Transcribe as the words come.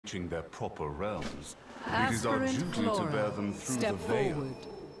reaching their proper realms, it is our duty to bear them through the veil.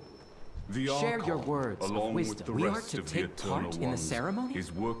 The Share your Archon, words of along wisdom. with the We are rest to of the take Eternal part in the Ones, ceremony?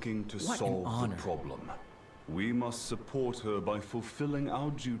 is working to What an solve the honor. problem. We must support her by fulfilling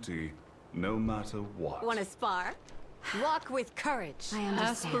our duty, no matter what. Want to spar? Walk with courage. I understand.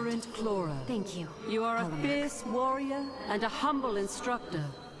 Aspirant Clora. Thank you. You are a fierce warrior and a humble instructor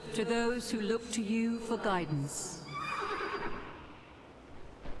to those who look to you for guidance.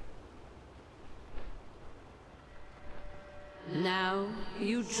 Now,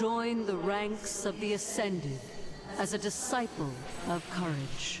 you join the ranks of the Ascended as a disciple of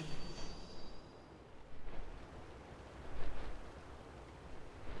courage.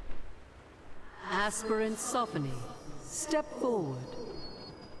 Aspirant Sophony, step forward.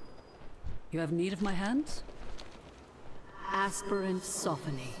 You have need of my hands? Aspirant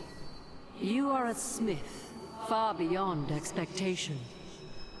Sophony, you are a smith, far beyond expectation.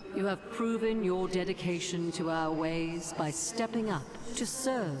 You have proven your dedication to our ways by stepping up to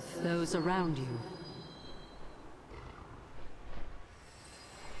serve those around you.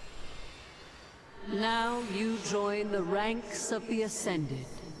 Now you join the ranks of the Ascended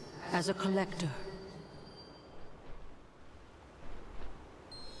as a collector.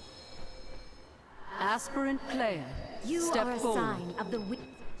 Aspirant player, You step are a forward. sign of the winds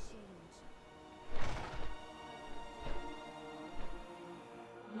of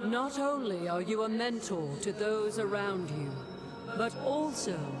change. Not only are you a mentor to those around you, but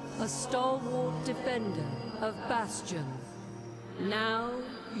also a stalwart defender of Bastion. Now,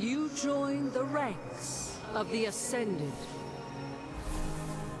 you join the ranks of the Ascended.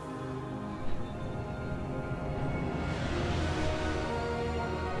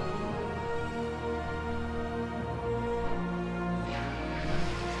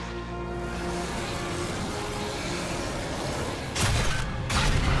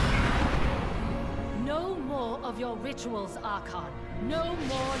 No more of your rituals, Archon. No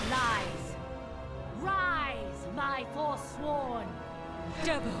more lies. Rise, my forsworn.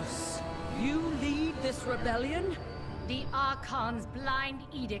 Devos, you lead this rebellion? The Archon's blind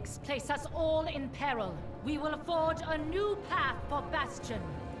edicts place us all in peril. We will forge a new path for Bastion.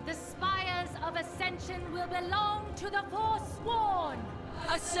 The spires of Ascension will belong to the Forsworn!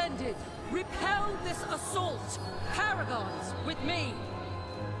 Ascended, repel this assault! Paragons, with me!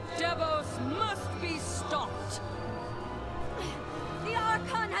 Devos must be stopped! The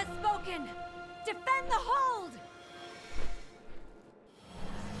Archon has spoken! Defend the hold!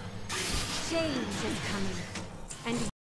 Change is coming, and